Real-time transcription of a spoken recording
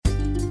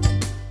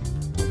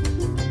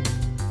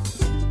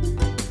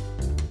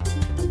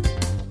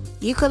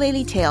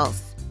Ukulele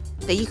Tales,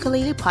 the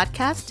ukulele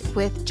podcast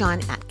with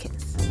John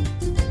Atkins.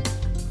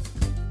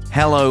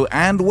 Hello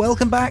and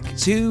welcome back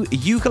to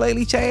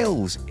Ukulele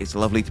Tales. It's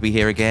lovely to be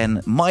here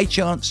again, my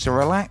chance to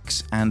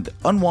relax and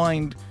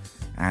unwind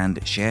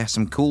and share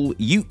some cool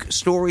uke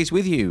stories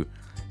with you.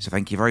 So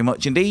thank you very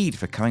much indeed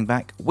for coming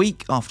back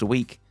week after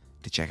week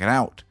to check it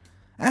out.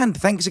 And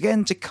thanks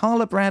again to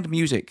Carla Brand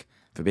Music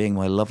for being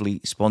my lovely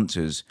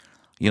sponsors.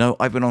 You know,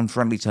 I've been on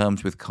friendly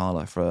terms with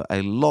Carla for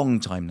a long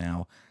time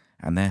now,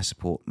 and their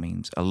support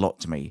means a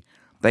lot to me.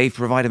 They've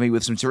provided me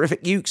with some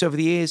terrific ukes over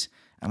the years,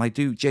 and I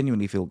do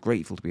genuinely feel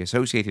grateful to be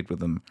associated with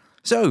them.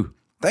 So,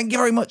 thank you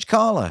very much,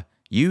 Carla.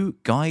 You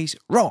guys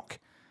rock.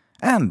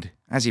 And,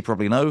 as you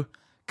probably know,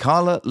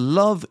 Carla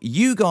love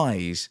you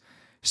guys.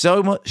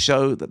 So much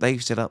so that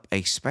they've set up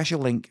a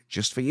special link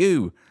just for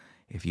you.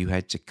 If you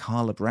head to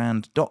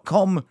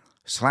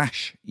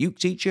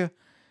carlabrand.com/uketeacher,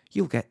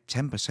 you'll get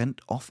 10%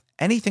 off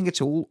anything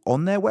at all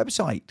on their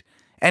website.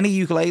 Any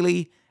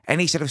ukulele,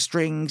 any set of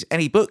strings,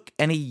 any book,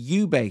 any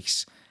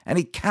U-bass,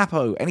 any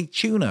capo, any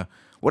tuner,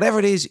 whatever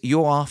it is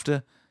you're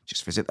after,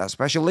 just visit that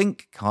special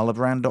link,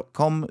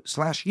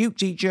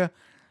 carlabrand.com/uketeacher,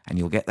 and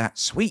you'll get that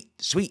sweet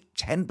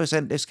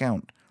 10%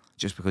 discount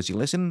just because you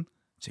listen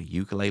to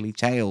Ukulele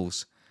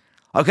Tales.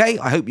 Okay,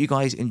 I hope you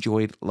guys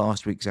enjoyed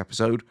last week's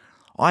episode.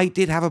 I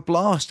did have a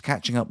blast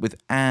catching up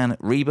with Anne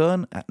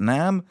Reburn at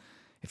NAMM.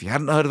 If you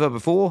hadn't heard of her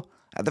before,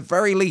 at the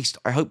very least,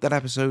 I hope that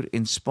episode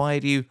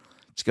inspired you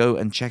to go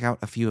and check out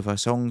a few of her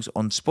songs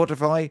on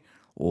Spotify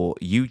or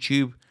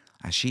YouTube,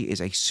 as she is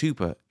a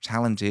super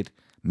talented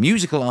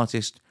musical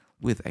artist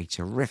with a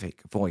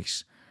terrific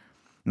voice.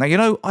 Now, you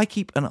know, I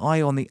keep an eye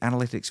on the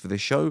analytics for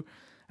this show,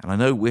 and I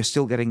know we're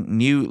still getting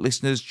new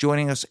listeners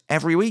joining us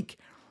every week.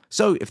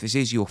 So if this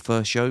is your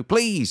first show,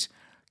 please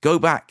go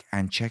back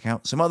and check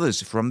out some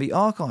others from the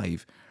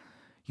archive.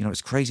 You know,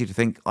 it's crazy to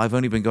think I've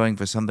only been going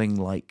for something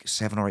like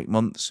 7 or 8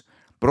 months,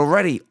 but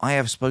already I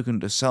have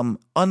spoken to some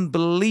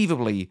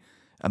unbelievably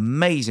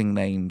amazing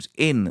names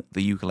in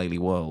the ukulele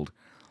world.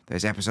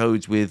 There's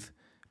episodes with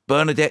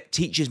Bernadette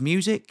Teaches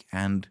Music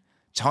and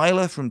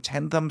Tyler from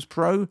 10 Thumbs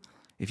Pro,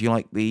 if you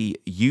like the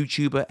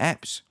YouTuber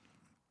eps.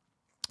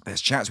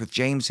 There's chats with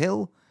James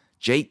Hill,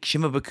 Jake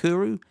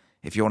Shimabukuro,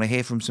 if you want to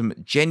hear from some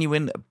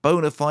genuine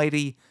bona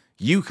fide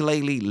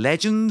ukulele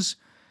legends.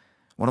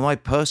 One of my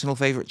personal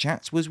favourite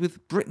chats was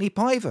with Brittany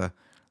Piver,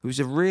 who's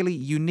a really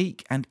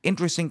unique and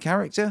interesting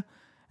character,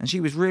 and she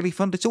was really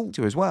fun to talk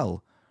to as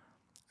well.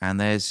 And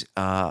there's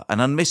an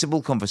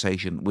unmissable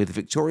conversation with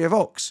Victoria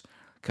Vox,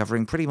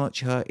 covering pretty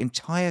much her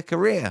entire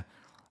career,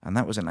 and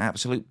that was an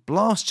absolute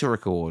blast to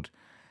record.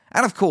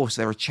 And of course,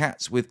 there are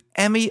chats with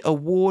Emmy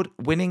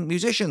Award-winning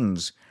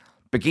musicians.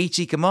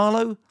 Bagiti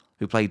Kamalo,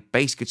 who played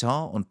bass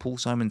guitar on Paul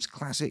Simon's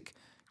classic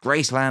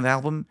Graceland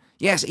album.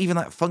 Yes, even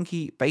that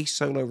funky bass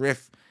solo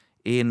riff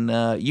in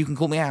You Can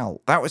Call Me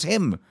Al. That was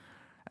him.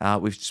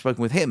 We've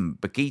spoken with him,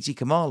 Bagiti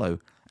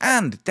Kamalo.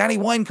 And Danny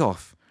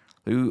Weinkoff,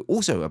 who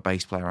also a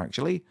bass player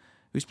actually,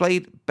 who's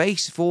played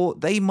bass for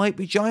They Might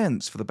Be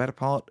Giants for the better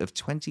part of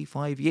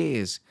 25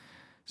 years.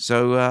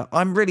 So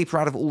I'm really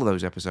proud of all of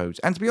those episodes.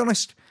 And to be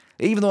honest,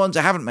 even the ones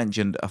I haven't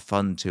mentioned are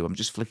fun too. I'm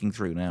just flicking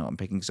through now. I'm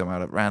picking some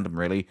out at random,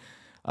 really.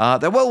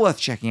 They're well worth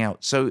checking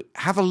out. So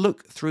have a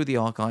look through the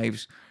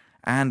archives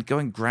and go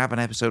and grab an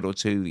episode or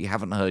two that you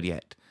haven't heard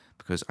yet,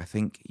 because I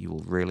think you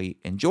will really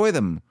enjoy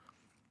them.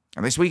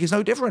 And this week is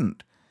no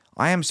different.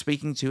 I am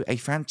speaking to a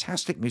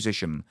fantastic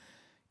musician,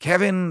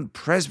 Kevin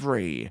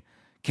Presbrey.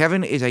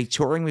 Kevin is a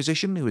touring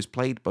musician who has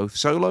played both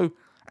solo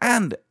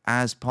and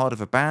as part of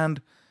a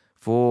band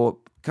for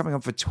coming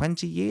up for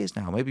 20 years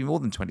now, maybe more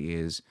than 20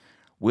 years,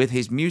 with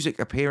his music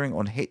appearing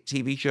on hit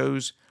TV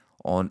shows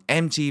on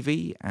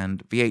MTV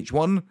and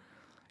VH1.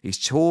 He's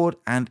toured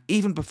and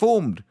even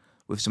performed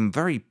with some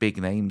very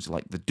big names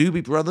like the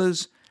Doobie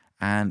Brothers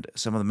and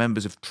some of the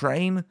members of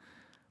Train.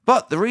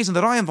 But the reason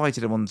that I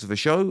invited him onto the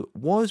show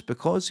was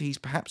because he's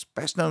perhaps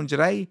best known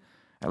today,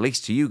 at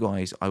least to you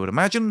guys, I would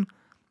imagine,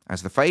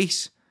 as the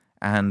face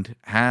and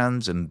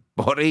hands and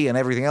body and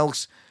everything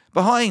else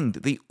behind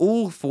the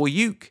All for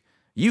Uke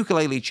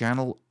ukulele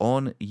channel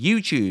on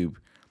YouTube.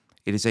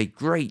 It is a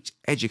great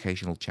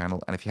educational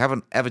channel, and if you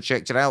haven't ever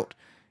checked it out,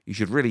 you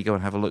should really go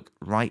and have a look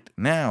right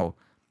now.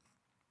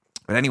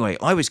 But anyway,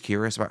 I was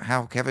curious about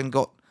how Kevin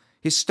got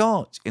his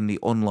start in the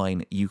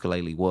online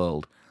ukulele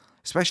world,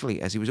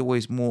 especially as he was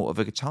always more of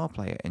a guitar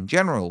player in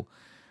general.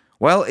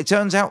 Well, it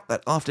turns out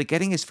that after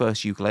getting his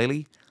first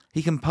ukulele,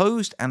 he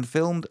composed and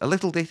filmed a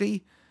little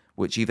ditty,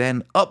 which he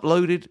then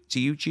uploaded to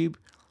YouTube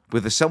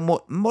with the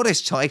somewhat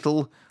modest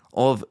title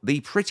of The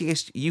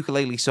Prettiest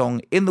Ukulele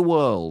Song in the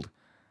World.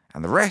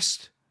 And the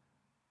rest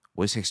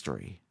was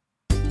history.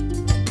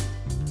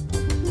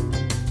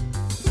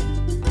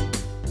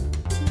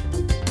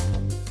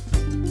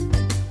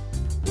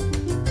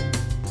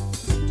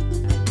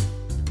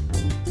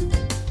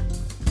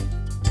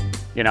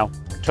 You know,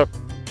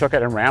 took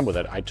it and ran with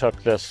it. I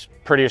took this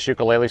Prettiest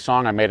Ukulele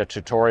Song, I made a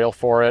tutorial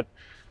for it.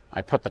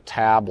 I put the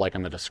tab like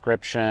in the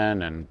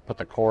description and put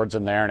the chords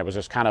in there, and it was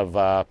just kind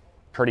of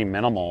pretty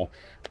minimal.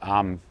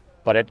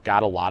 but it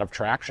got a lot of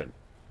traction.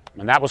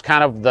 And that was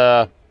kind of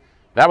the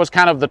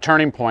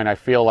turning point, I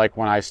feel like,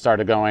 when I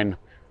started going,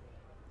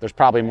 there's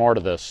probably more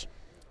to this.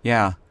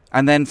 Yeah.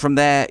 And then from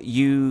there,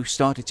 you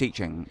started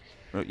teaching.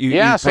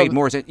 You paid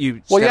more.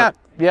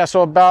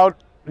 So about,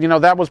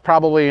 that was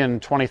probably in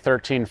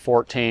 2013,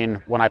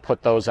 14 when I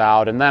put those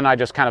out. And then I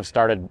just kind of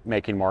started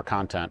making more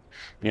content.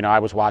 I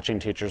was watching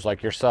teachers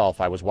like yourself.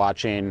 I was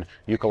watching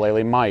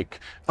Ukulele Mike.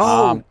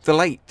 The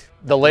late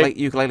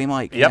Ukulele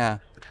Mike. Yep. Yeah.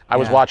 I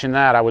was watching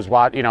that. I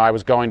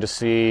was going to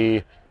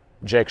see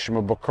Jake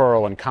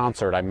Shimabukuro in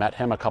concert. I met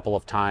him a couple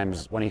of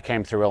times when he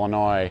came through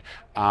Illinois.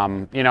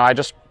 I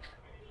just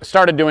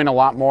started doing a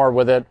lot more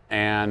with it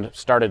and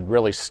started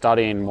really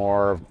studying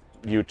more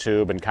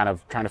YouTube and kind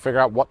of trying to figure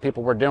out what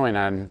people were doing.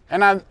 And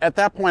at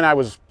that point, I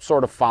was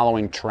sort of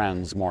following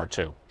trends more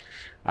too.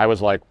 I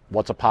was like,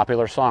 what's a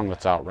popular song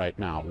that's out right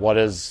now? What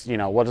is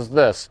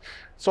this?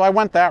 So I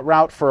went that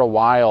route for a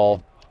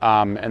while.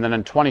 And then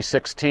in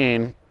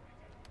 2016,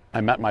 I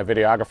met my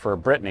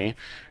videographer, Brittany,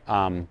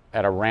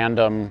 at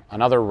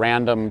another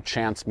random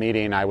chance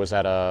meeting. I was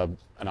at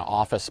an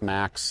Office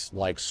Max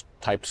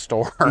type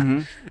store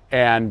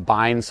and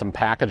buying some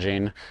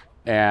packaging,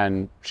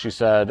 and she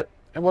said,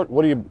 hey,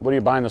 what are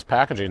you buying this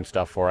packaging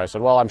stuff for? I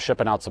said, well, I'm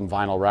shipping out some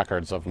vinyl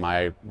records of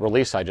my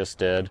release I just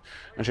did.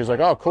 And she's like,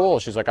 oh, cool.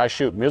 She's like, I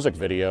shoot music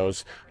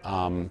videos.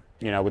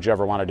 Would you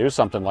ever want to do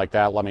something like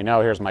that? Let me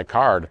know. Here's my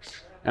card.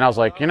 And I was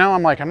like,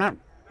 I'm not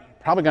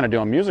probably going to do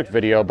a music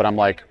video, but I'm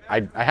like,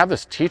 I have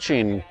this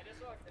teaching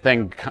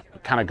thing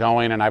kind of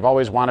going, and I've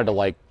always wanted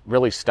to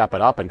really step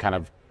it up and kind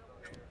of,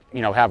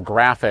 have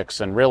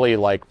graphics and really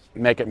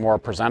make it more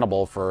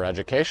presentable for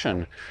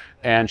education.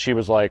 And she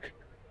was like,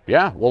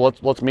 yeah, well,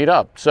 let's meet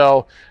up.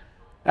 So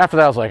after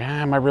that, I was like,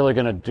 am I really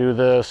going to do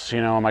this?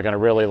 Am I going to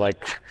really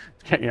we're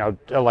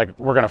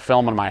going to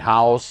film in my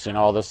house and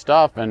all this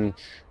stuff? And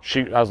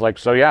I was like,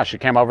 so yeah, she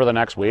came over the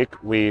next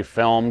week. We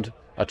filmed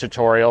a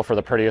tutorial for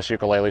the Prettiest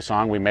Ukulele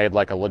Song. We made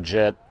a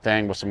legit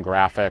thing with some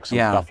graphics and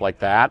stuff like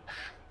that.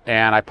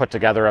 And I put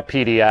together a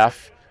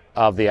PDF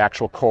of the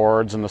actual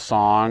chords and the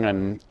song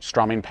and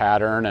strumming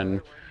pattern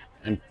and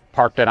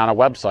parked it on a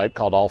website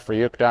called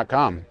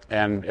allforyuke.com.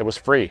 And it was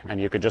free. And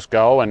you could just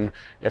go, and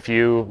if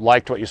you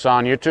liked what you saw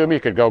on YouTube, you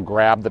could go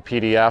grab the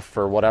PDF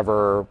for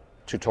whatever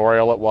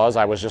tutorial it was.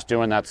 I was just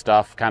doing that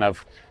stuff kind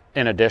of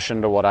in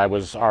addition to what I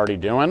was already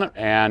doing.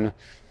 And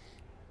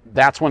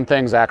that's when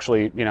things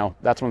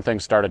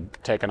started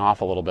taking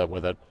off a little bit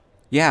with it.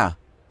 Yeah.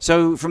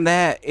 So from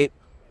there, it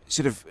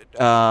sort of,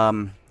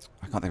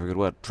 I can't think of a good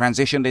word,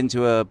 transitioned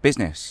into a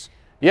business.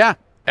 Yeah.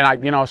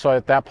 And so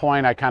at that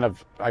point,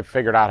 I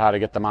figured out how to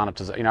get the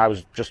monetization.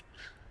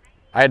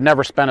 I had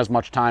never spent as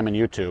much time in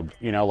YouTube,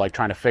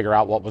 trying to figure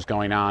out what was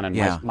going on.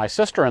 And my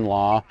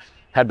sister-in-law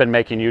had been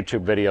making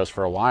YouTube videos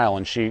for a while.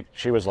 And she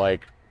was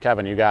like,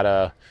 Kevin, you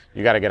gotta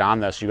get on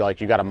this. You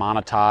gotta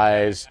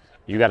monetize.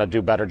 You got to do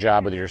a better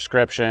job with your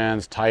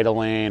descriptions,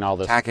 titling, all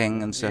this.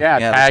 Tagging and stuff. Yeah,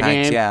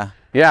 tagging. Tags,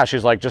 yeah,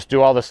 she's like, just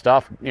do all this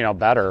stuff,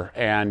 better,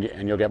 and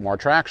you'll get more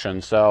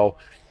traction. So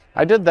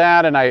I did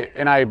that,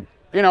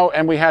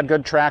 and we had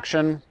good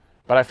traction.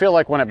 But I feel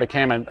like when it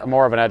became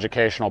more of an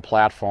educational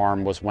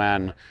platform was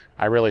when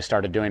I really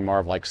started doing more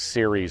of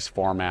series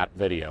format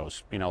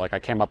videos. I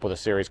came up with a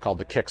series called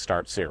the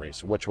Kickstart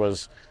series, which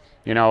was,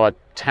 a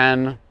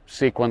 10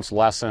 sequence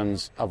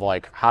lessons of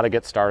how to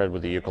get started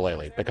with the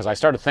ukulele. Because I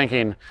started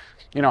thinking,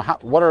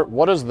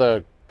 what is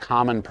the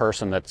common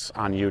person that's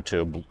on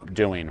YouTube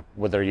doing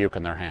with their uke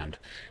in their hand?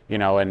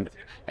 And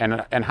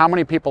how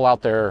many people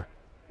out there,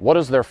 what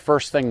is their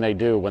first thing they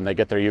do when they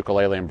get their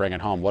ukulele and bring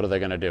it home? What are they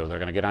going to do? They're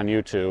going to get on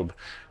YouTube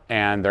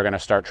and they're going to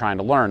start trying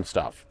to learn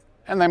stuff.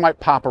 And they might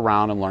pop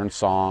around and learn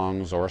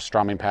songs or a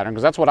strumming pattern,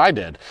 because that's what I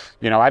did.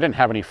 I didn't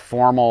have any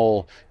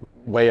formal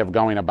way of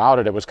going about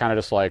it. It was kind of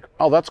just like,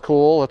 oh, that's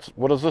cool.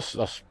 What is this?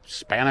 A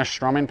Spanish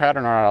strumming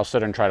pattern? All right, I'll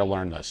sit and try to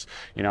learn this.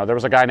 There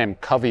was a guy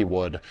named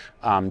Coveywood,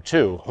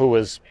 too, who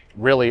was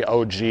really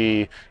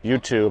OG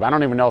YouTube. I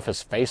don't even know if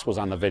his face was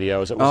on the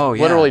videos. It was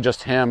literally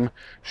just him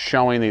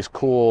showing these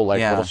cool,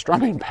 little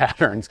strumming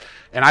patterns.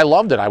 And I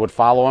loved it. I would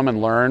follow him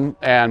and learn.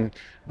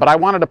 But I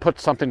wanted to put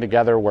something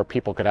together where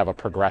people could have a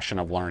progression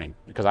of learning,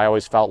 because I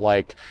always felt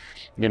like,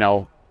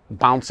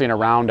 bouncing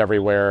around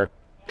everywhere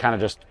kind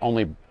of just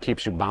only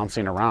keeps you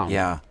bouncing around.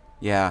 Yeah.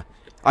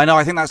 I know.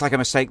 I think that's a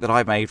mistake that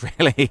I made,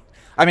 really.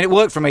 I mean, it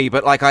worked for me,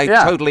 but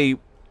totally,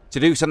 to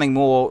do something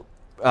more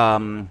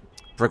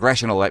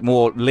progressional,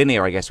 more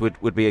linear, I guess,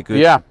 would be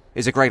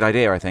is a great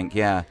idea, I think.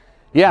 Yeah.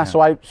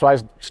 So I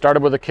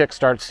started with a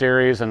Kickstart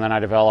series, and then I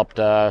developed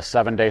a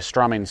 7-day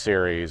strumming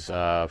series,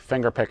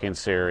 finger picking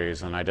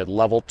series, and I did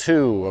level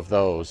 2 of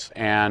those.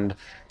 And,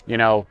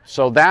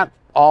 so that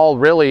all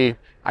really,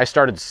 I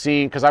started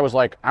seeing, because I was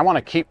like, I want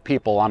to keep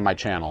people on my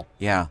channel.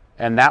 Yeah.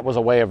 And that was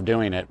a way of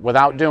doing it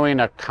without doing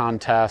a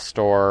contest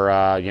or,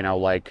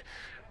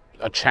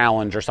 a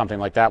challenge or something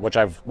like that, which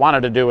I've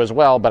wanted to do as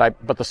well.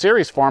 But the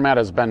series format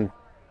has been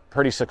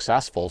pretty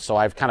successful. So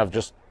I've kind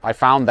of I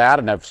found that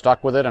and I've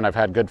stuck with it, and I've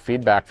had good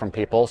feedback from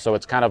people. So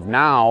it's kind of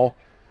now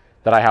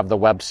that I have the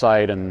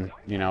website and,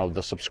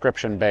 the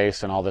subscription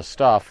base and all this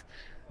stuff,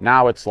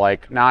 now it's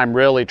like, now I'm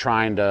really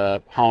trying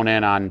to hone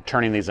in on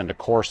turning these into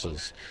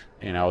courses.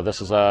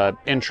 This is a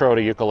Intro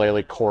to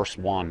Ukulele Course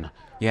 1.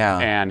 Yeah.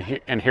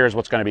 And here's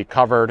what's going to be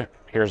covered.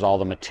 Here's all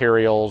the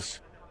materials.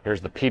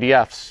 Here's the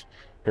PDFs.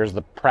 Here's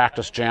the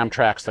practice jam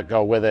tracks that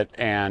go with it.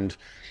 And,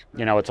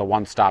 it's a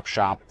one-stop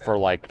shop for,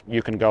 like,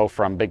 you can go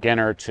from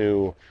beginner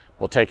to,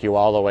 we'll take you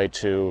all the way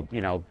to,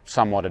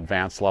 somewhat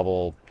advanced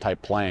level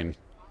type playing.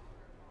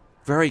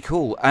 Very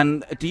cool.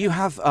 And do you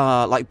have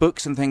like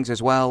books and things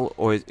as well,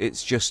 or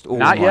it's just all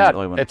not online yet? At the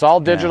moment? It's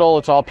all digital.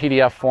 It's all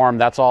PDF form.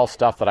 That's all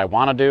stuff that I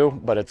want to do,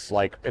 but it's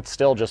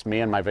still just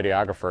me and my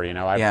videographer.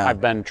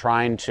 I've been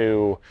trying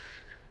to,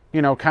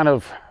 kind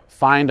of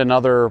find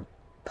another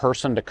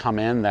person to come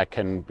in that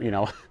can,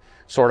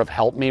 sort of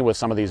help me with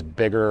some of these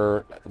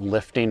bigger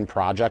lifting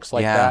projects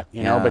like that.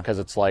 Because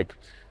it's like,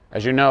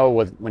 as you know,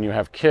 when you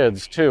have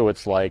kids too,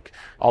 it's like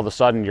all of a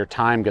sudden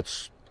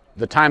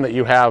the time that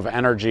you have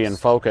energy and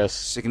focus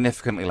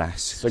significantly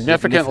less.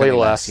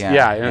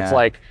 Yeah. And it's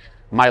like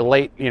my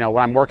late, when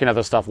I'm working at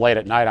this stuff late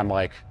at night, I'm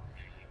like,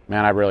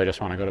 man, I really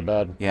just want to go to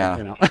bed.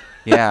 Yeah.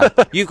 Yeah.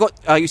 You've got,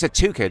 you said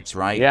 2 kids,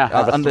 right? Yeah.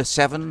 Under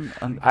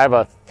 7? I have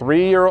a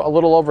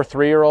little over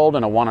 3-year-old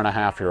and a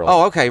 1.5-year-old.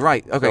 Oh, okay,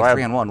 right. Okay, so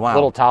 3 and 1. Wow.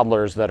 Little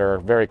toddlers that are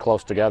very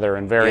close together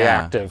and very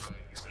active.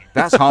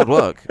 That's hard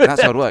work.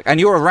 And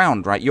you're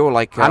around, right? You're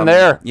like... I'm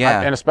there.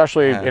 Yeah. And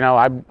especially,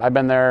 I've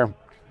been there.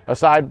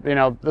 Aside,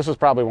 this is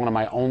probably one of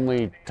my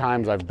only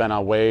times I've been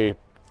away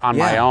on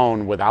my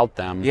own without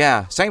them.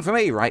 Yeah, same for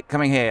me, right,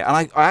 coming here. And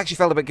I actually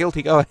felt a bit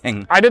guilty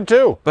going. I did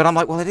too. But I'm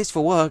like, well, it is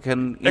for work.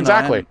 And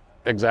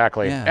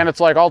Exactly. Yeah. And it's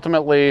like,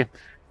 ultimately,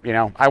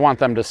 I want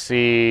them to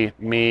see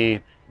me,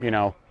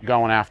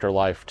 going after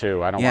life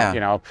too. I don't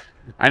want,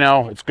 I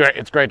know it's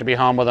great to be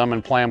home with them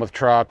and playing with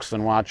trucks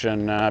and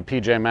watching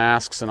PJ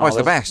Masks and all it's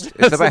this. the best.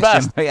 It's the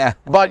best. Yeah.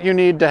 But you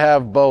need to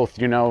have both,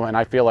 and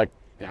I feel like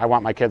I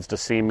want my kids to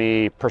see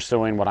me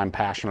pursuing what I'm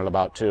passionate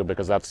about too,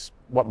 because that's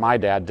what my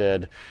dad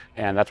did,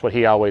 and that's what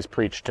he always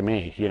preached to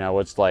me.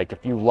 It's like,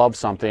 if you love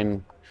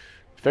something,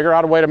 figure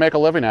out a way to make a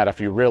living at it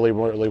if you really,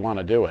 really want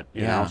to do it.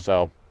 You know.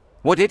 So,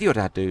 what did your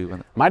dad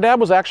do? My dad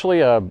was actually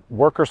a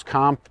workers'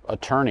 comp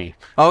attorney.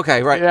 Oh,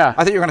 okay, right. Yeah.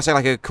 I thought you were going to say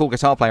like a cool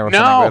guitar player or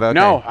something. But okay.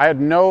 No, I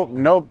had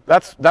no.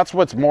 That's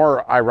what's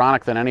more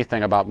ironic than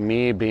anything about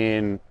me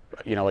being,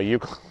 a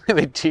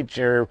ukulele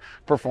teacher,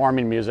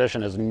 performing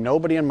musician, is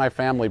nobody in my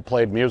family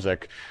played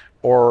music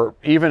or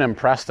even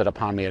impressed it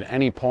upon me at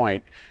any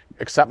point,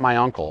 except my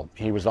uncle.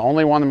 He was the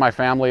only one in my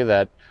family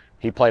that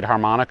he played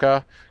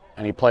harmonica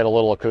and he played a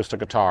little acoustic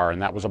guitar,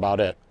 and that was about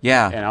it.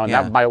 Yeah.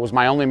 That was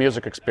my only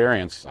music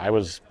experience. I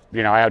was,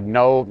 I had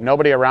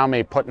nobody around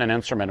me putting an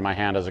instrument in my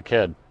hand as a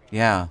kid.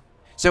 Yeah.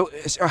 So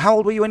how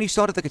old were you when you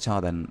started the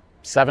guitar then?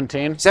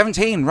 17.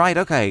 17, right,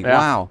 okay. Yeah.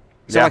 Wow.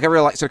 So like a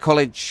real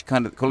college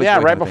kind of college. Yeah,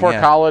 right before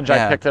college,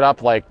 Yeah. I picked it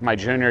up like my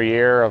junior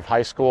year of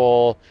high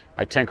school.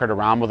 I tinkered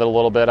around with it a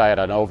little bit. I had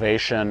an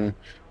Ovation,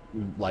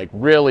 like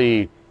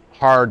really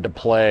hard to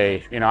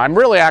play. I'm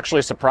really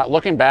actually surprised.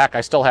 Looking back,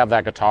 I still have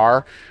that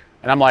guitar,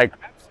 and I'm like,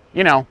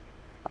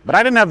 but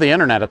I didn't have the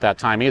internet at that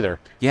time either.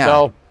 Yeah.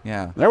 So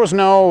yeah. there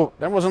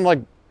wasn't like,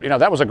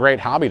 that was a great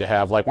hobby to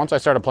have. Like, once I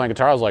started playing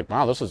guitar, I was like,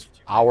 wow, this is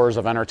hours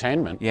of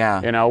entertainment.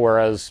 Yeah.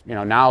 Whereas,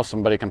 now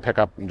somebody can pick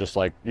up and just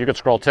like, you could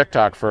scroll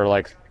TikTok for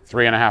like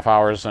 3.5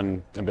 hours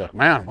and be like,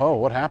 man, whoa,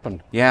 what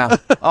happened? Yeah.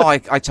 Oh, I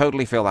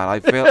totally feel that.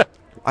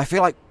 I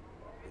feel like,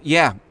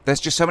 there's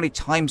just so many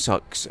time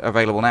sucks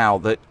available now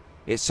that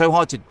it's so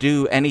hard to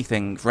do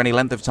anything for any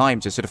length of time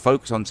to sort of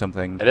focus on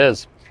something. It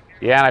is.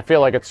 Yeah, and I feel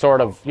like it's sort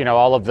of,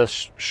 all of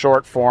this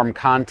short form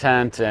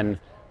content and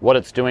what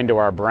it's doing to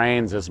our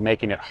brains is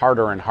making it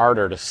harder and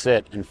harder to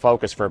sit and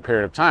focus for a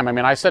period of time. I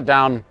mean, I sit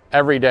down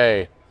every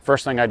day.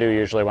 First thing I do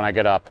usually when I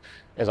get up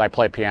is I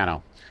play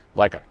piano.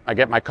 Like, I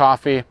get my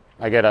coffee,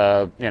 I get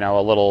a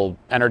little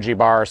energy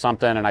bar or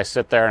something, and I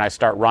sit there and I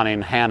start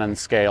running Hanon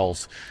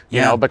scales,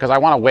 because I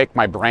want to wake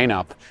my brain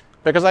up.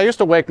 Because I used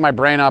to wake my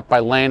brain up by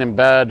laying in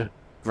bed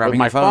grabbing with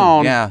my your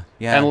phone. Yeah.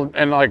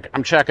 And like,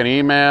 I'm checking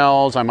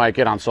emails, I might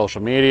get on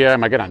social media, I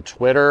might get on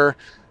Twitter.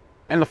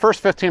 And the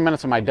first 15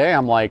 minutes of my day,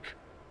 I'm like,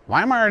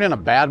 why am I in a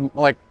bad,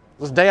 like,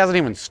 this day hasn't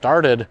even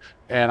started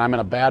and I'm in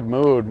a bad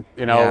mood,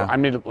 I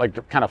need to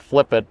like kind of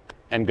flip it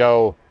and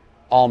go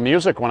all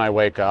music when I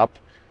wake up,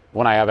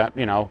 when I have,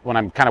 when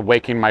I'm kind of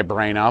waking my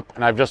brain up.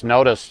 And I've just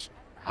noticed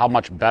how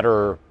much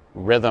better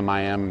rhythm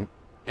I am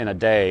in a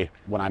day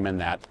when I'm in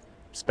that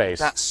space.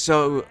 That's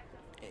so,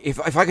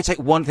 if I could take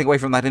one thing away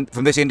from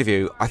from this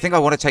interview, I think I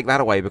want to take that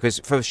away, because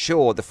for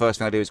sure the first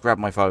thing I do is grab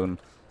my phone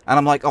and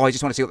I'm like, oh, I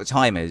just want to see what the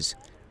time is.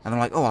 And I'm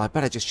like, oh, I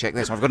better just check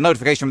this. I've got a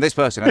notification from this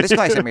person. And this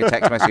guy sent me a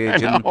text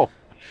message.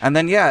 And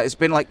then, it's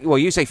been like, well,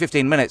 you say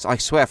 15 minutes. I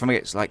swear for me,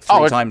 it's like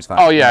three times that.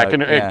 Oh,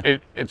 yeah.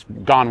 It's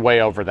gone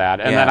way over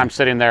that. And then I'm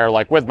sitting there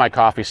like with my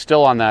coffee,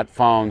 still on that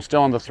phone,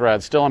 still on the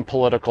thread, still on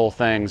political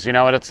things, and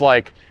it's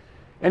like,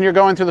 and you're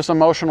going through this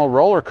emotional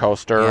roller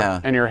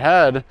coaster in your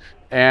head.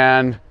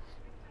 And,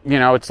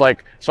 it's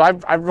like, so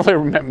I've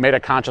really made a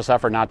conscious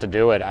effort not to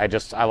do it. I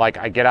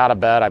get out of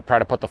bed, I try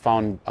to put the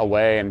phone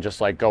away and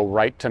just like go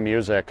right to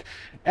music.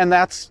 And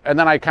then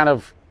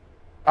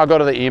I'll go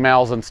to the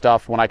emails and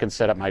stuff when I can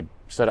sit at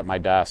my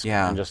desk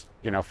and just,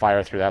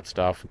 fire through that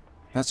stuff.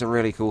 That's a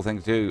really cool thing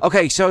to do.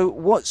 Okay, so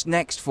what's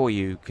next for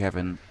you,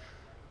 Kevin?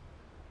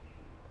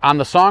 On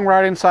the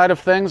songwriting side of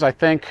things, I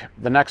think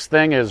the next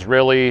thing is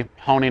really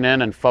honing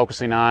in and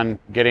focusing on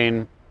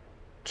getting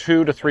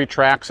 2 to 3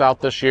 tracks out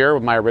this year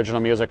with my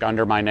original music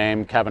under my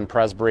name, Kevin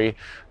Presbrey.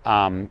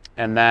 And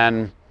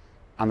then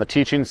on the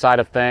teaching side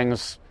of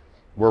things,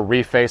 we're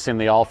refacing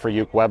the All for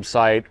Uke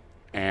website,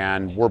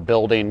 and we're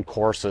building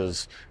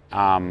courses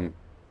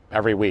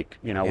every week.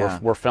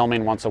 We're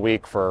filming once a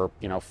week for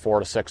 4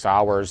 to 6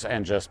 hours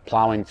and just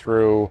plowing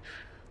through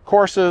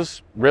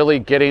courses, really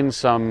getting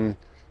some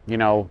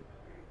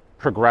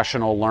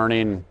progressional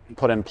learning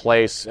put in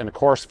place in a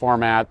course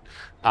format.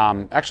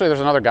 Actually, there's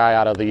another guy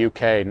out of the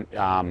UK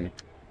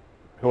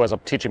who has a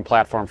teaching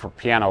platform for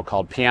piano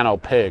called Piano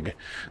Pig.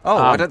 Oh,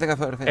 I don't think I've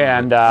heard of him.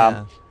 And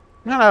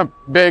not a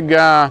big,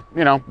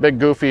 big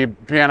goofy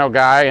piano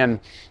guy,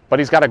 but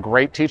he's got a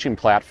great teaching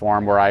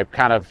platform where I've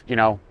kind of,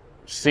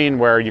 seen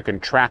where you can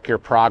track your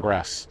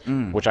progress,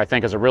 which I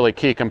think is a really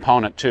key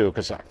component too,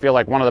 because I feel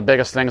like one of the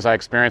biggest things I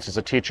experience as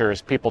a teacher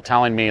is people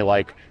telling me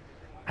like,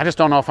 I just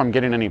don't know if I'm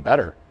getting any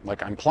better.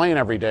 Like, I'm playing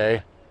every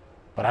day,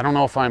 but I don't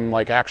know if I'm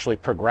like actually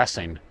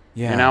progressing.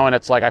 And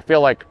it's like, I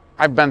feel like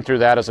I've been through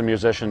that as a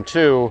musician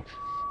too.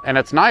 And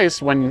it's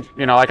nice when,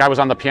 like I was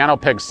on the Piano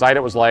Pig site,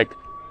 it was like,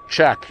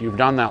 check, you've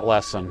done that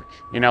lesson,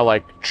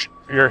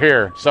 you're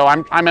here. So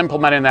I'm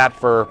implementing that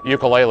for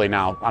ukulele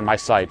now on my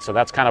site. So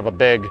that's kind of a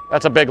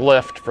big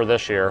lift for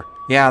this year.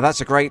 Yeah,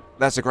 that's a great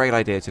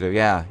idea to do.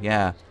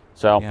 Yeah.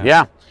 So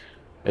yeah,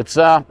 it's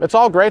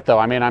all great though.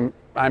 I mean,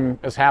 I'm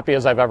as happy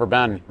as I've ever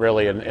been,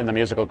 really, in the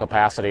musical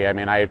capacity. I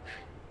mean,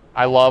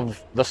 I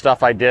love the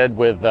stuff I did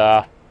with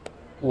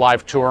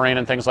live touring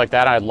and things like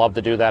that. I'd love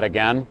to do that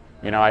again.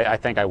 I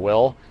think I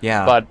will.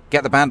 Yeah. But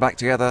get the band back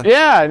together.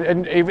 Yeah,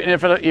 and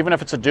even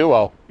if it's a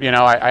duo,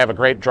 I have a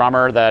great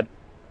drummer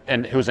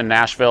who's in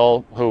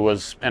Nashville, who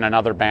was in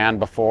another band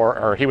before,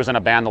 or he was in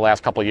a band the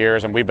last couple of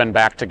years, and we've been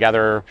back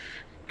together,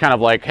 kind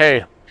of like,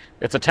 hey,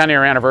 it's a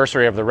 10-year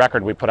anniversary of the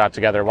record we put out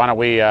together. Why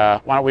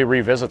don't we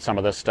revisit some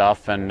of this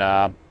stuff and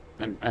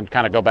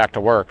kind of go back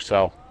to work?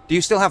 So, do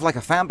you still have like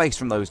a fan base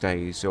from those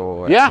days,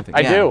 or? Yeah,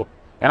 I do.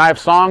 And I have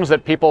songs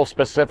that people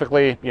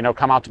specifically,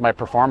 come out to my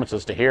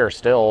performances to hear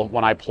still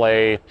when I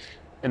play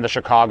in the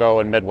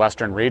Chicago and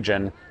Midwestern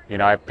region.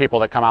 I have people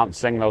that come out and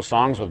sing those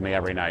songs with me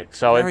every night.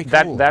 So Very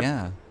cool.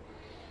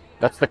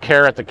 that's the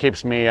carrot that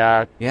keeps me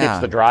keeps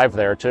the drive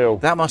there too.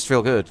 That must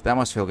feel good.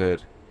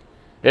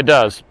 It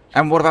does.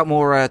 And what about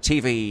more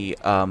TV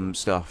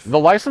stuff? The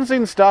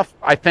licensing stuff,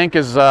 I think,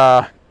 is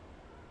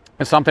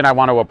something I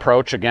want to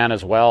approach again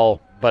as well.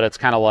 But it's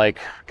kind of like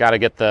gotta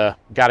get the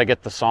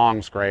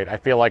songs great. I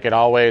feel like it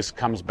always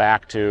comes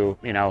back to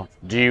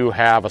do you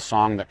have a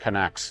song that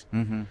connects?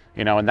 Mm-hmm.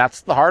 And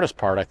that's the hardest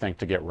part, I think,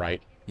 to get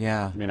right.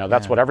 Yeah.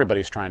 That's what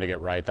everybody's trying to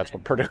get right. That's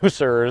what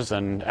producers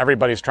and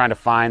everybody's trying to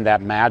find,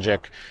 that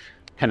magic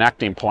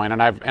connecting point.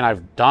 And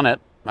I've done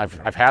it.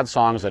 I've had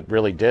songs that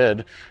really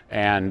did,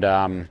 and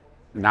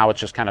now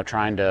it's just kind of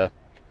trying to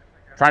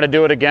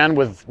do it again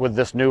with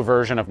this new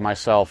version of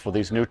myself, with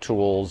these new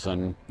tools.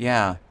 And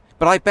yeah,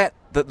 but I bet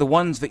that the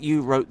ones that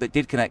you wrote that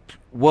did connect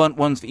weren't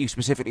ones that you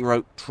specifically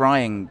wrote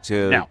trying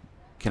to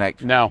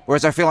connect. No.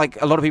 Whereas I feel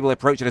like a lot of people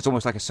approach it as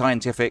almost like a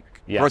scientific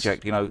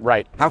project.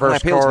 Right. How can I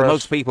appeal to the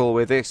most people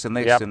with this and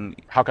this? Yep. And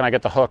how can I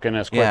get the hook in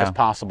as quick as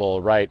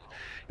possible? Right.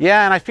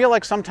 Yeah, and I feel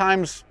like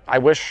sometimes I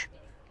wish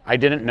I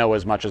didn't know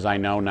as much as I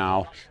know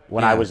now.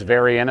 When I was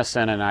very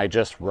innocent and I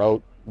just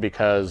wrote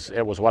because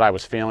it was what I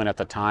was feeling at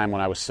the time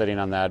when I was sitting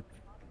on that,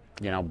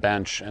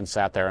 bench and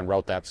sat there and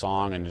wrote that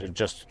song, and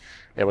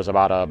it was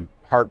about a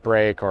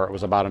heartbreak, or it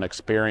was about an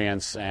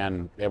experience,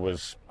 and it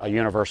was a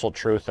universal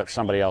truth that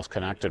somebody else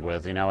connected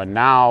with, and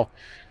now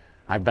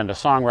I've been to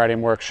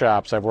songwriting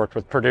workshops, I've worked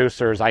with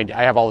producers, I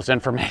have all this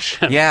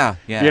information. Yeah.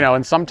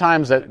 And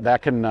sometimes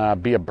that can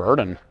be a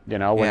burden,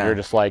 when you're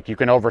just like, you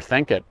can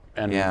overthink it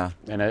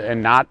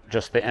and not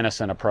just the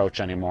innocent approach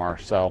anymore.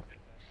 So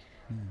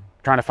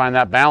trying to find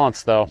that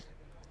balance though.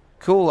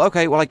 Cool.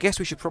 Okay. Well, I guess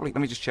we should probably,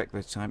 let me just check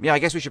the time. Yeah, I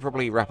guess we should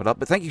probably wrap it up.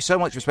 But thank you so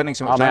much for spending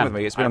so much time with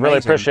me. It's been amazing. I really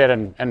appreciate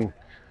it. And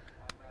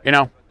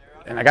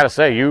I got to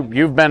say,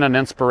 you've been an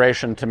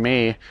inspiration to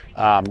me,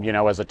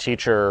 as a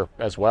teacher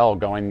as well,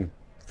 going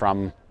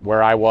from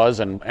where I was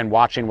and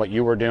watching what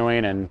you were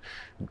doing and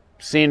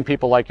seeing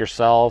people like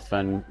yourself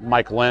and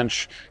Mike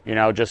Lynch,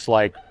 just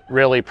like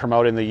really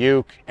promoting the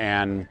uke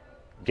and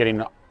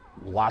getting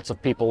lots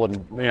of people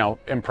and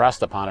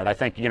impressed upon it. I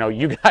think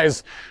you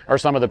guys are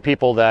some of the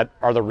people that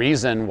are the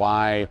reason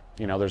why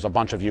there's a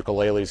bunch of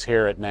ukuleles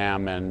here at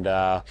NAMM,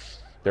 and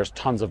there's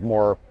tons of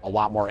a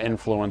lot more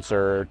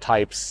influencer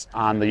types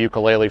on the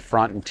ukulele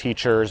front, and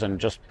teachers and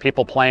just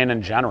people playing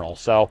in general.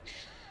 So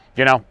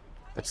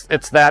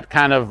it's that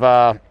kind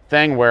of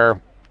thing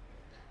where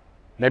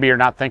maybe you're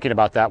not thinking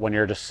about that when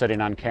you're just sitting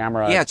on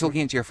camera. Yeah,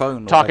 talking into your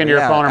phone. Talking to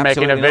your phone or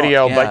making a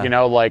video, not. but, you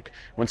know, like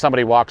when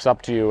somebody walks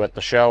up to you at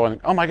the show and,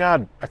 oh my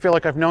God, I feel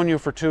like I've known you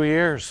for 2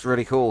 years. It's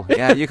really cool.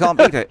 Yeah, you can't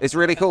beat it. It's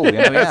really cool. You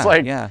know? It's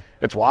like,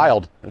 it's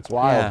wild. It's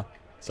wild.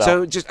 Yeah.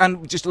 So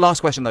just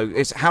last question though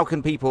is how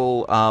can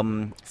people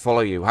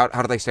follow you? How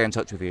do they stay in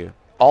touch with you?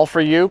 All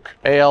for Uke,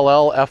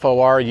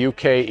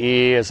 ALLFORUKE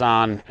is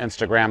on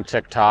Instagram,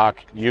 TikTok,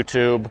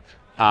 YouTube,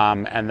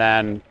 and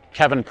then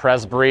Kevin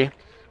Presbrey,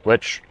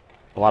 which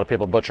a lot of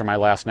people butcher my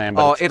last name.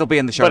 But it'll be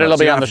in the show. But it'll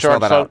be on the show.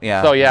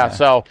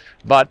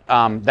 But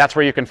that's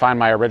where you can find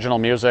my original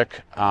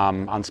music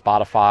on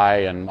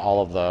Spotify and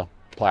all of the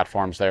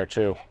platforms there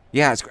too.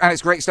 Yeah,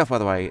 it's great stuff, by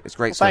the way. It's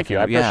great stuff. Thank you.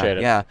 I appreciate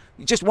it. Yeah.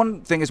 Just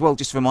one thing as well,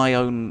 just for my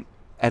own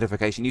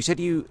edification. You said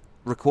you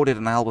recorded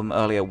an album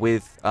earlier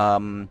with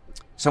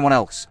someone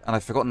else, and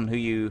I've forgotten who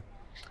you...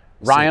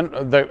 Ryan,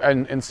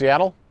 in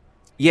Seattle?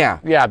 Yeah.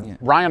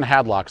 Ryan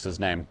Hadlock's his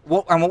name.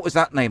 What was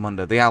that name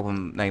under? The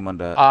album name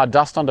under?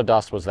 Dust Unto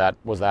Dust was that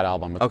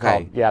album. It's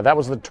okay. Called, that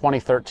was the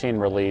 2013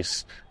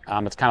 release.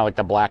 It's kind of like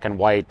the black and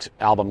white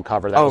album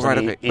cover. That was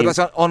okay. But that's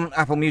on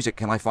Apple Music.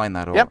 Can I find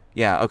that? Or? Yep.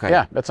 Yeah, okay.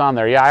 Yeah, it's on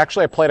there. Yeah, I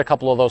played a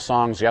couple of those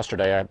songs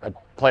yesterday. I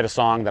played a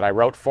song that I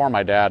wrote for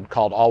my dad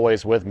called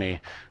Always With Me.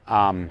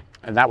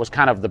 And that was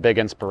kind of the big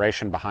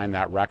inspiration behind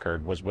that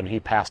record, was when he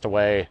passed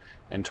away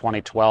in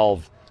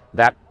 2012.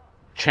 That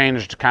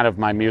changed kind of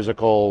my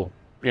musical,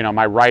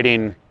 my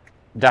writing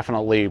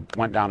definitely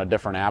went down a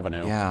different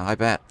avenue. Yeah, I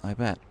bet.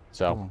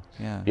 So, cool.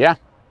 Yeah.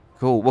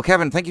 Cool. Well,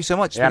 Kevin, thank you so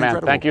much. Yeah, man.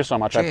 Incredible. Thank you so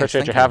much. Cheers, I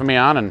appreciate you having me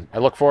on, and I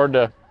look forward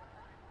to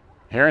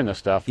hearing this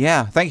stuff.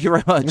 Yeah, thank you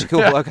very much.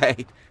 Cool.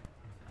 Okay.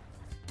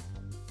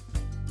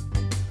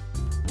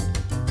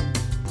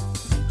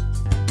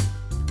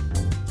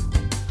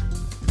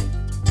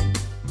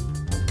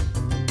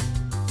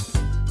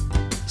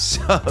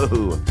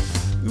 So,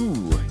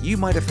 you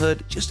might have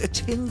heard just a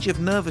tinge of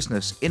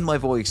nervousness in my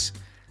voice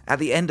at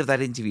the end of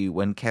that interview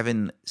when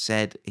Kevin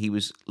said he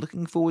was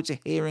looking forward to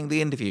hearing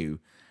the interview.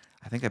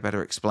 I think I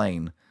better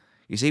explain.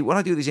 You see, when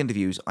I do these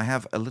interviews, I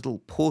have a little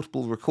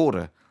portable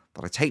recorder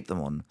that I tape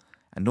them on.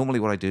 And normally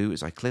what I do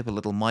is I clip a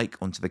little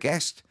mic onto the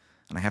guest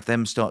and I have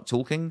them start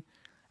talking.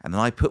 And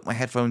then I put my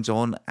headphones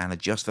on and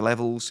adjust the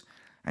levels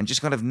and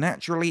just kind of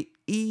naturally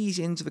ease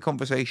into the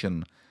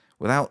conversation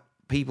without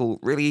people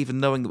really even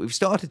knowing that we've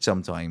started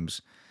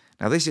sometimes.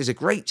 Now, this is a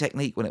great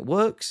technique when it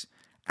works,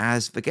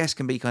 as the guests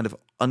can be kind of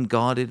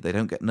unguarded, they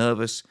don't get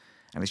nervous,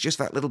 and it's just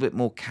that little bit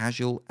more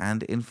casual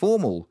and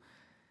informal.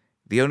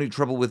 The only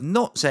trouble with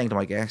not saying to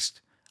my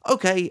guest,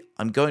 okay,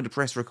 I'm going to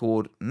press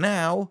record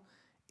now,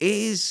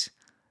 is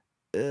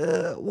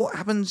what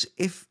happens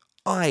if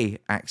I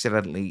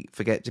accidentally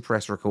forget to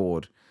press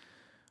record?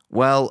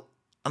 Well,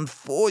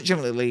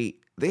 unfortunately,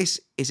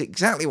 this is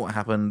exactly what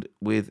happened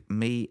with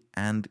me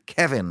and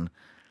Kevin,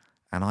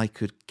 and I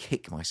could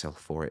kick myself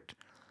for it.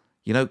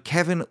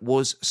 Kevin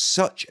was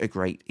such a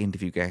great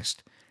interview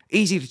guest,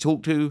 easy to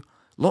talk to,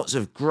 lots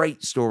of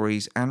great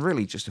stories, and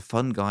really just a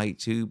fun guy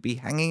to be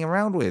hanging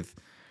around with.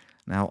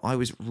 Now, I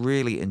was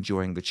really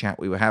enjoying the chat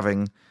we were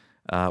having.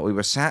 We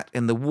were sat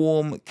in the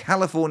warm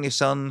California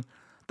sun,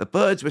 the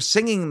birds were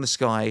singing in the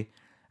sky,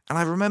 and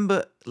I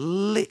remember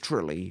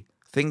literally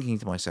thinking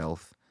to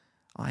myself,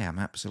 I am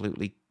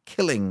absolutely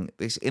killing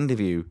this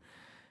interview.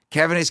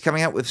 Kevin is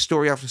coming out with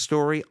story after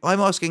story. I'm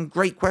asking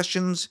great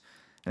questions.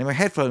 And in my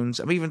headphones,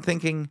 I'm even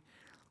thinking,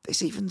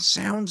 this even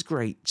sounds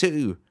great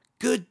too.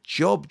 Good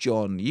job,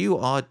 John. You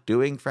are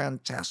doing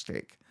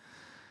fantastic.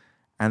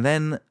 And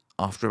then,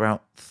 after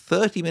about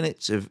 30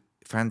 minutes of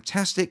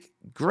fantastic,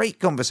 great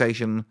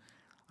conversation,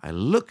 I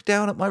looked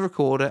down at my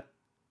recorder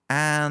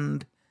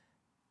and,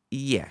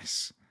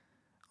 yes,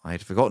 I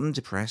had forgotten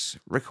to press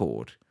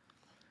record.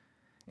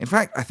 In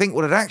fact, I think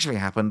what had actually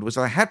happened was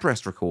that I had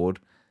pressed record,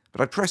 but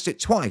I pressed it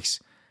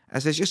twice,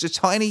 as there's just a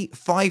tiny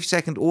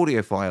 5-second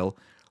audio file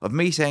of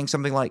me saying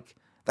something like,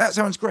 that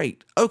sounds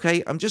great.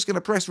 Okay, I'm just going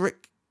to press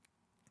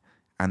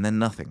and then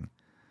nothing.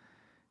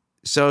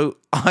 So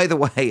either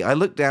way, I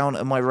looked down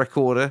at my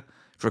recorder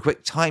for a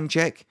quick time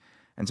check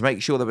and to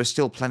make sure there was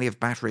still plenty of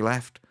battery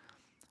left.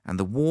 And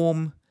the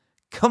warm,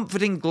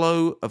 comforting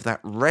glow of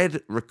that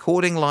red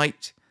recording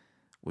light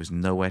was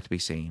nowhere to be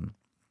seen.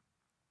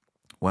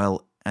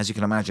 Well, as you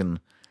can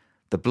imagine,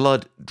 the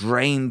blood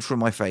drained from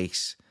my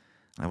face.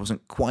 I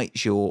wasn't quite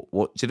sure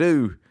what to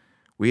do.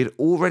 We had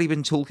already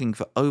been talking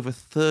for over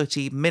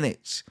 30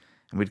 minutes,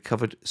 and we'd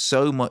covered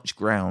so much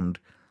ground,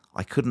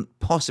 I couldn't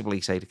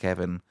possibly say to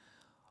Kevin,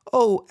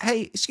 oh,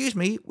 hey, excuse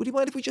me, would you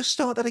mind if we just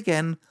start that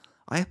again?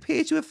 I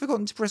appear to have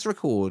forgotten to press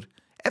record.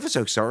 Ever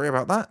so sorry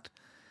about that.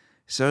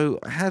 So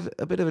I had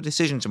a bit of a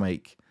decision to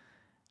make.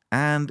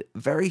 And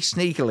very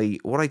sneakily,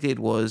 what I did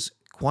was,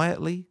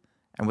 quietly,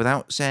 and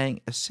without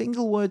saying a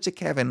single word to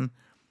Kevin,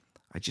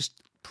 I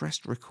just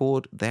pressed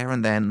record there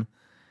and then,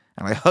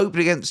 and I hoped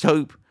against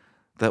hope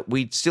that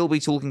we'd still be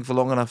talking for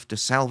long enough to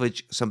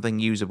salvage something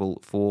usable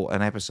for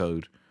an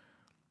episode.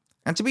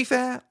 And to be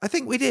fair, I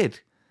think we did.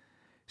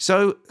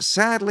 So,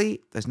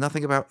 sadly, there's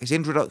nothing about his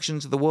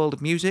introduction to the world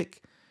of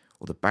music,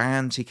 or the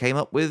bands he came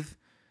up with,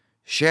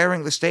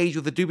 sharing the stage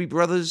with the Doobie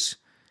Brothers,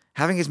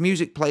 having his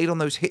music played on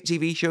those hit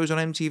TV shows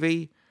on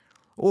MTV,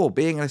 or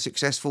being in a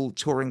successful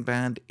touring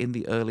band in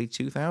the early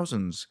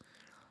 2000s.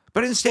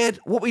 But instead,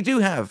 what we do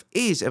have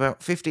is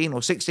about 15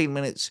 or 16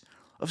 minutes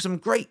of some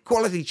great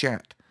quality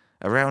chat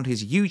around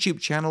his YouTube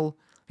channel,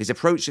 his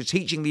approach to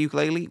teaching the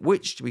ukulele,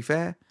 which, to be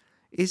fair,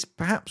 is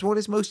perhaps what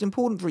is most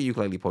important for a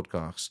ukulele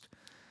podcast.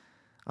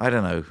 I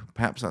don't know,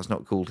 perhaps that's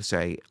not cool to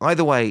say.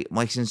 Either way,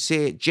 my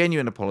sincere,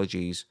 genuine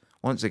apologies,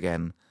 once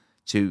again,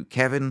 to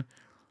Kevin,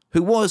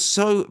 who was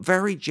so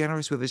very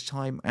generous with his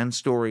time and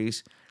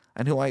stories,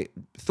 and who I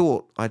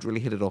thought I'd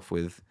really hit it off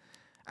with.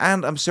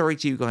 And I'm sorry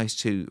to you guys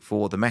too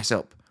for the mess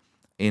up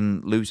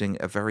in losing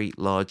a very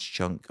large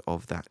chunk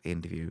of that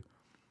interview.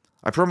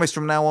 I promise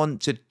from now on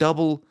to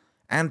double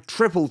and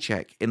triple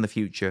check in the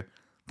future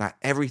that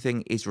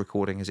everything is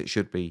recording as it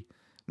should be,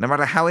 no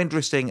matter how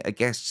interesting a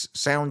guest's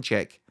sound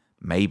check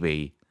may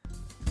be.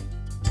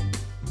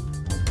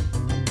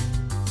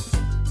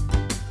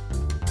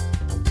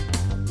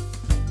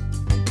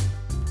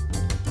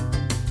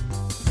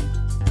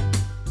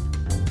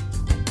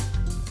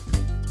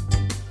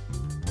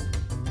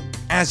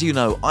 As you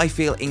know, I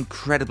feel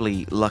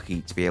incredibly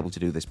lucky to be able to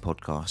do this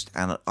podcast,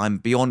 and I'm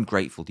beyond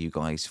grateful to you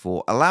guys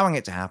for allowing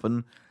it to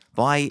happen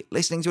by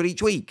listening to it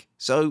each week.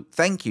 So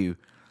thank you.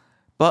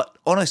 But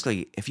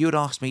honestly, if you had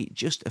asked me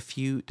just a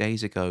few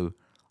days ago,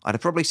 I'd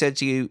have probably said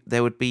to you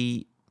there would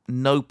be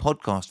no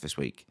podcast this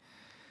week.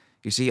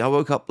 You see, I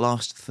woke up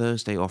last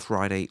Thursday or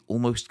Friday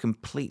almost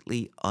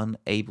completely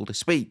unable to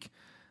speak.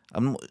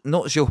 I'm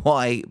not sure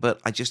why, but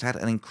I just had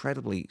an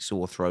incredibly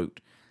sore throat,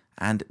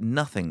 and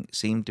nothing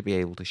seemed to be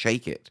able to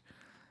shake it.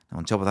 Now,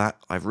 on top of that,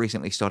 I've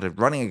recently started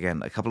running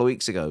again a couple of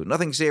weeks ago.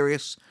 Nothing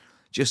serious,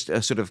 just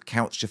a sort of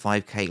Couch to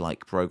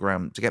 5K-like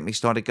program to get me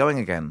started going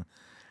again.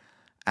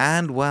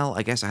 And, well,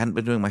 I guess I hadn't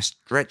been doing my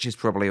stretches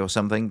probably or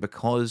something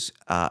because,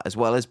 as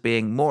well as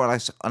being more or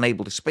less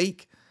unable to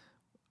speak,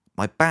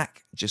 my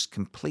back just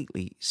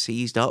completely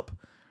seized up,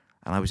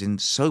 and I was in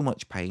so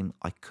much pain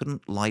I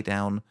couldn't lie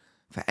down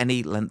for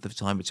any length of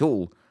time at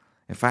all.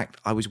 In fact,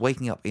 I was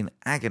waking up in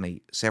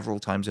agony several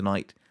times a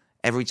night,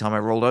 every time I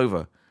rolled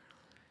over.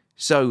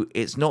 So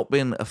it's not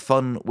been a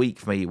fun week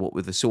for me, what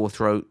with the sore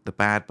throat, the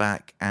bad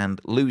back,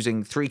 and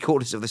losing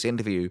 3/4 of this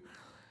interview.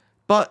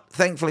 But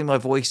thankfully my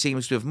voice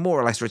seems to have more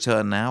or less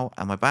returned now,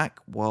 and my back,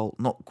 while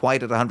not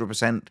quite at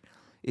 100%,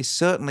 is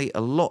certainly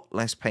a lot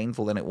less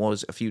painful than it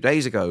was a few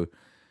days ago.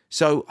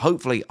 So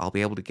hopefully I'll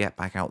be able to get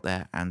back out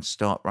there and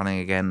start running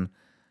again,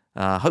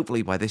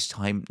 hopefully by this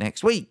time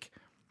next week.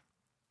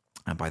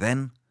 And by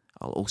then,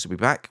 I'll also be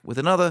back with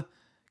another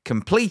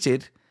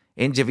completed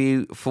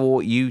interview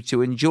for you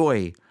to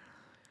enjoy.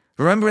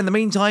 Remember, in the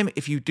meantime,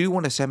 if you do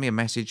want to send me a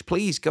message,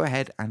 please go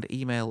ahead and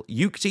email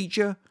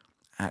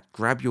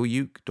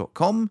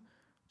uketeacher@grabyouruke.com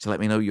to let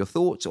me know your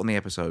thoughts on the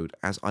episode,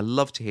 as I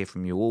love to hear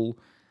from you all,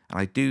 and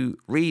I do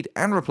read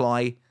and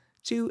reply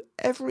to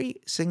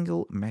every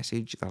single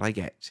message that I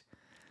get.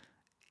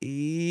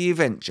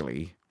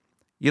 Eventually.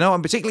 You know,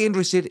 I'm particularly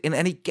interested in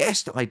any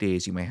guest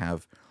ideas you may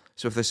have,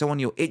 so if there's someone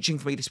you're itching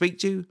for me to speak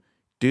to,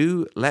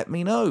 do let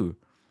me know.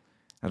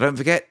 Now, don't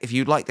forget, if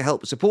you'd like to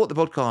help support the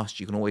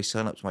podcast, you can always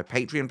sign up to my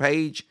Patreon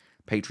page,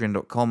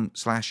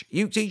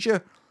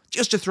 patreon.com/uketeacher,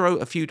 just to throw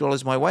a few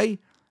dollars my way.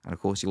 And of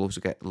course, you'll also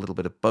get a little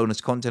bit of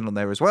bonus content on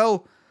there as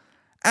well.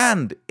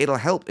 And it'll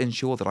help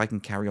ensure that I can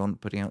carry on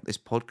putting out this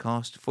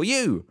podcast for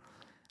you.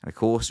 And of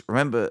course,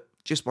 remember,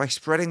 just by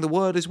spreading the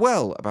word as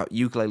well about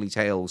Ukulele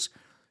Tales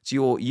to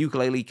your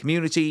ukulele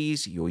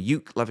communities, your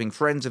uke-loving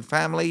friends and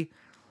family,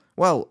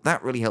 well,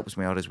 that really helps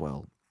me out as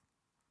well.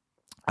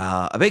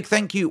 A big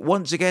thank you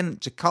once again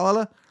to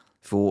Carla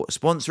for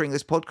sponsoring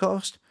this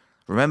podcast.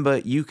 Remember,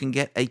 you can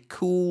get a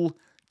cool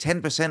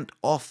 10%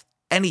 off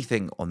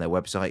anything on their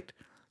website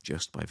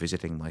just by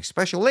visiting my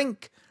special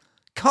link,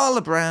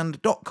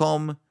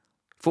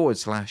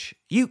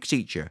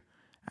 carlabrand.com/uketeacher.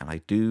 And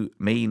I do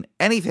mean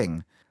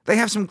anything. They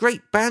have some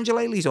great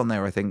banjolailies on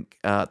there, I think,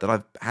 that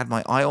I've had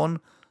my eye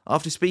on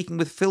after speaking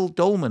with Phil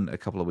Dolman a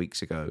couple of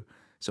weeks ago.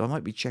 So I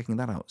might be checking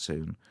that out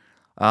soon.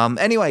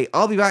 Anyway,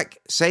 I'll be back,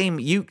 same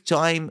uke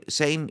time,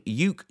 same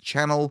uke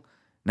channel,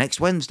 next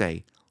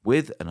Wednesday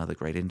with another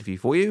great interview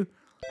for you.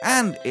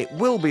 And it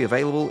will be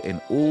available in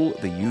all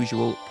the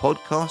usual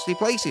podcasty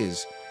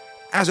places,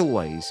 as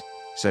always.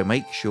 So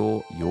make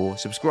sure you're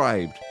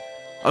subscribed.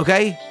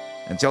 Okay,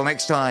 until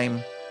next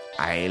time,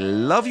 I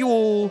love you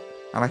all,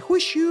 and I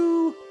wish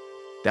you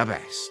the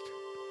best.